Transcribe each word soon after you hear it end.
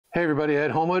Hey everybody,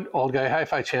 Ed Homewood, Old Guy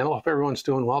Hi-Fi channel. Hope everyone's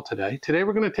doing well today. Today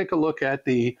we're going to take a look at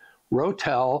the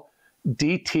Rotel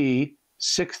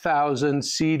DT6000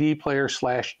 CD Player /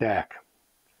 DAC.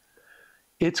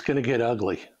 It's going to get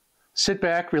ugly. Sit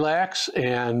back, relax,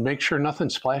 and make sure nothing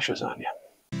splashes on you.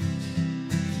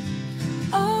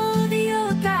 Oh, the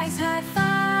old guy's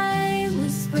Hi-Fi,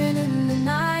 whispering in the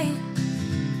night,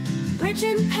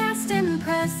 bridging past and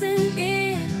present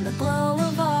in the glow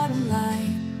of autumn light.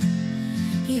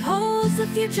 He holds the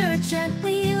future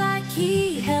gently like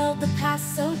he held the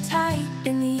past so tight.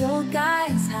 In the old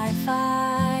guy's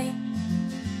Hi-Fi,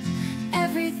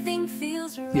 everything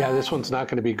feels right. Yeah, this one's not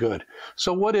going to be good.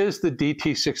 So what is the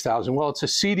DT6000? Well, it's a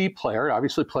CD player. It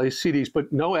obviously plays CDs,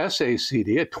 but no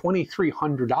SACD. At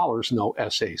 $2,300, no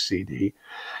SACD.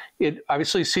 It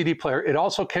obviously CD player. It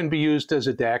also can be used as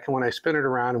a DAC, and when I spin it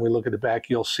around and we look at the back,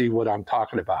 you'll see what I'm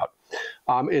talking about.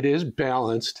 It is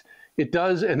balanced. It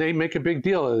does, and they make a big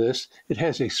deal of this, it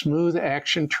has a smooth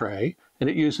action tray, and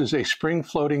it uses a spring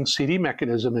floating CD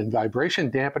mechanism and vibration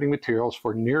dampening materials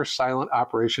for near silent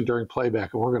operation during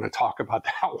playback, and we're going to talk about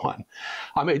that one.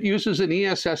 It uses an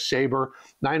ESS Sabre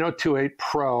 9028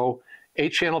 Pro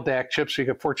 8-channel DAC chip, so you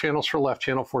get 4 channels for the left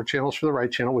channel, 4 channels for the right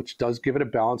channel, which does give it a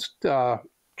balanced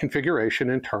configuration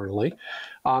internally.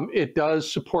 It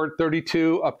does support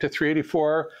 32 up to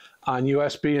 384 on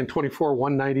USB and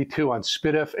 24/192 on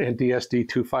SPDIF and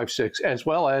DSD256, as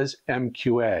well as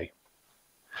MkII.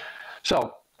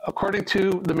 So, according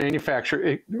to the manufacturer,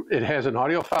 it has an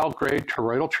audiophile grade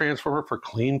toroidal transformer for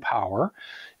clean power.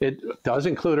 It does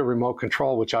include a remote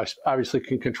control, which obviously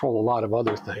can control a lot of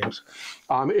other things.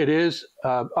 It is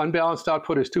unbalanced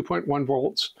output is 2.1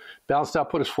 volts. Balanced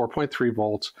output is 4.3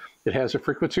 volts. It has a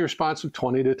frequency response of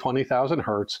 20 to 20,000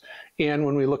 hertz. And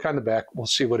when we look on the back, we'll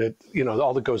see what it,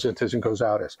 all that goes into and goes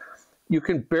out is. You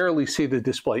can barely see the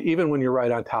display, even when you're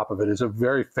right on top of it. It's a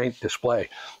very faint display.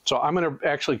 So I'm going to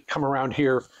actually come around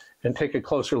here and take a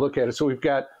closer look at it. So we've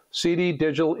got CD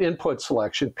digital input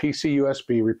selection, PC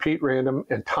USB, repeat random,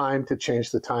 and time to change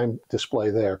the time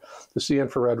display there. This is the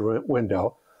infrared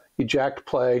window. Eject,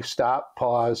 play, stop,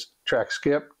 pause, track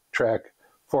skip, track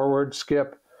forward,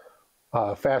 skip,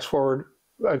 fast forward,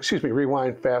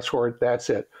 rewind, fast forward, that's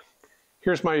it.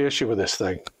 Here's my issue with this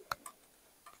thing.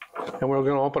 And we're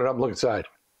going to open it up and look inside.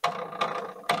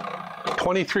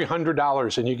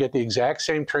 $2,300, and you get the exact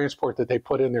same transport that they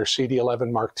put in their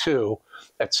CD-11 MkII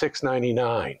at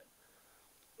 $699.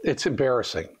 It's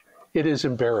embarrassing. It is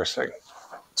embarrassing.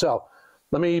 So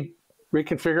let me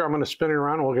reconfigure. I'm going to spin it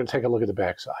around, and we're going to take a look at the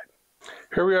backside.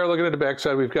 Here we are looking at the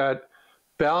backside. We've got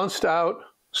balanced out,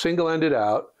 single-ended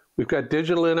out. We've got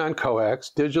digital in on coax,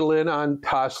 digital in on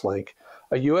Toslink,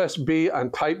 a USB on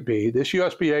Type B. This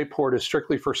USB-A port is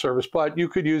strictly for service, but you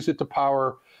could use it to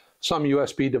power some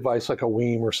USB device like a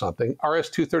Weem or something.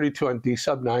 RS-232 on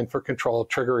D-sub-9 for control,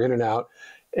 trigger in and out,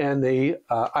 and the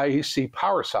IEC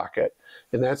power socket.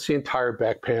 And that's the entire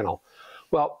back panel.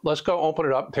 Well, let's go open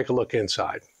it up and take a look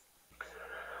inside.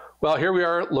 Well, here we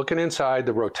are looking inside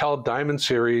the Rotel Diamond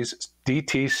Series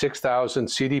DT6000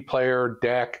 CD Player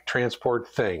DAC transport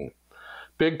thing.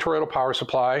 Big toroidal power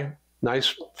supply,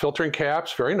 nice filtering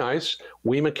caps, very nice.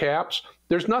 WEMA caps.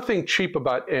 There's nothing cheap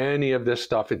about any of this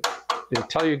stuff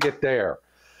until you get there.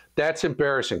 That's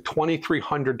embarrassing.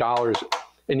 $2,300,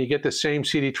 and you get the same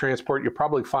CD transport you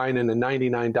probably find in a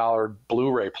 $99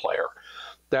 Blu-ray player.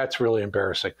 That's really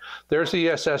embarrassing. There's the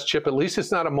ESS chip. At least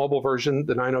it's not a mobile version.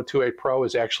 The 9028 Pro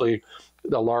is actually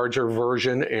the larger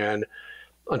version, and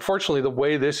unfortunately the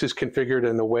way this is configured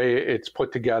and the way it's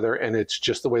put together, and it's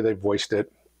just the way they voiced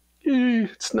it,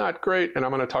 it's not great, and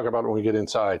I'm going to talk about it when we get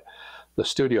inside the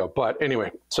studio. But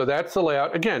anyway, so that's the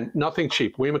layout. Again, nothing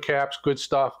cheap. WEMA caps, good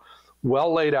stuff,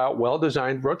 well laid out, well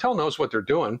designed. Rotel knows what they're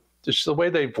doing. Just the way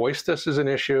they voiced this is an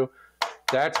issue.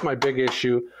 That's my big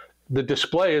issue. The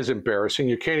display is embarrassing.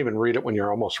 You can't even read it when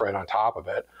you're almost right on top of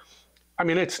it. I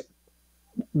mean, it's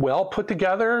well put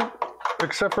together,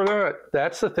 except for that.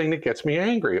 That's the thing that gets me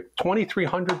angry.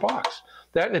 $2,300.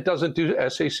 That, and it doesn't do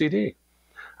SACD.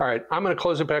 All right, I'm going to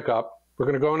close it back up. We're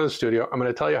going to go into the studio. I'm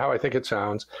going to tell you how I think it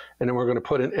sounds, and then we're going to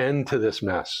put an end to this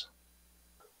mess.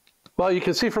 Well, you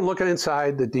can see from looking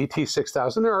inside the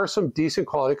DT6000, there are some decent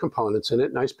quality components in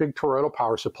it. Nice big toroidal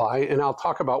power supply, and I'll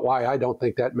talk about why I don't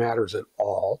think that matters at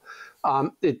all.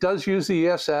 It does use the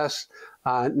ESS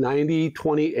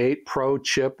 9028 Pro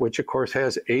chip, which of course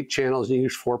has 8 channels. You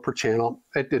use 4 per channel.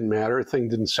 It didn't matter. The thing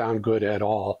didn't sound good at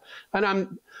all.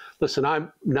 And listen,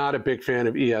 I'm not a big fan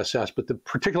of ESS, but the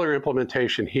particular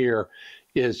implementation here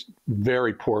is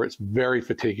very poor. It's very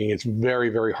fatiguing. It's very,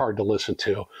 very hard to listen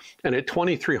to. And at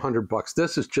 $2,300,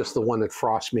 this is just the one that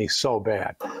frosts me so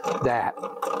bad. That,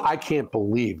 I can't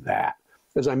believe that.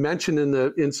 As I mentioned in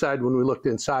the inside, when we looked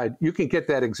inside, you can get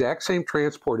that exact same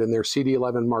transport in their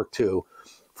CD-11 MkII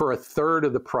for 1/3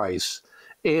 of the price,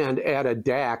 and add a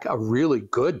DAC, a really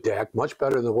good DAC, much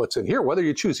better than what's in here, whether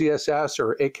you choose ESS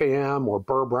or AKM or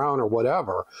Burr Brown or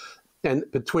whatever. And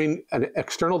between an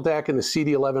external DAC and the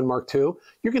CD-11 MkII,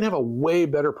 you're going to have a way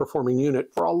better performing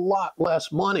unit for a lot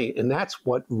less money. And that's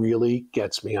what really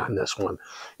gets me on this one,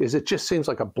 is it just seems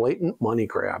like a blatant money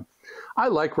grab. I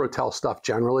like Rotel stuff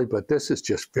generally, but this is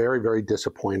just very, very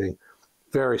disappointing.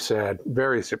 Very sad.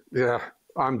 Yeah,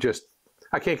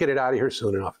 I can't get it out of here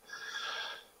soon enough.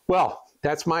 Well,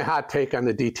 that's my hot take on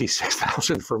the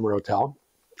DT6000 from Rotel.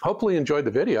 Hopefully you enjoyed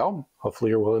the video. Hopefully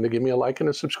you're willing to give me a like and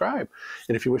a subscribe.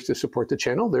 And if you wish to support the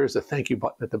channel, there's a thank you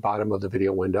button at the bottom of the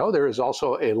video window. There is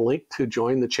also a link to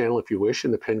join the channel if you wish in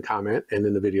the pinned comment and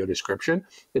in the video description.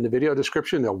 In the video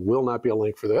description, there will not be a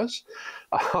link for this.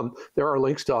 There are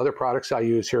links to other products I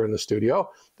use here in the studio.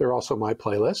 There are also my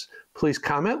playlists. Please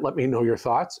comment. Let me know your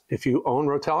thoughts. If you own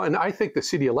Rotel, and I think the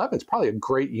CD-11 is probably a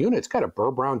great unit. It's got a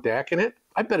Burr Brown DAC in it.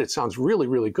 I bet it sounds really,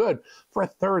 really good for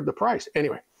 1/3 the price.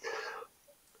 Anyway.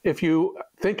 If you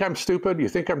think I'm stupid, you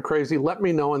think I'm crazy, let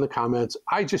me know in the comments.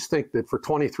 I just think that for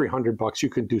 $2,300, you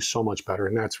can do so much better,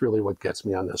 and that's really what gets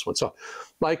me on this one. So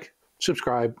like,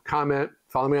 subscribe, comment,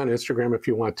 follow me on Instagram if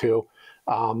you want to.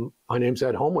 My name's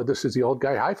Ed Homewood. This is the Old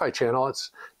Guy Hi-Fi channel. It's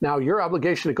now your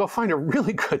obligation to go find a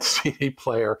really good CD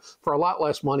player for a lot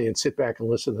less money and sit back and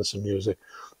listen to some music.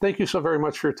 Thank you so very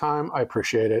much for your time. I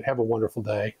appreciate it. Have a wonderful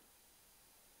day.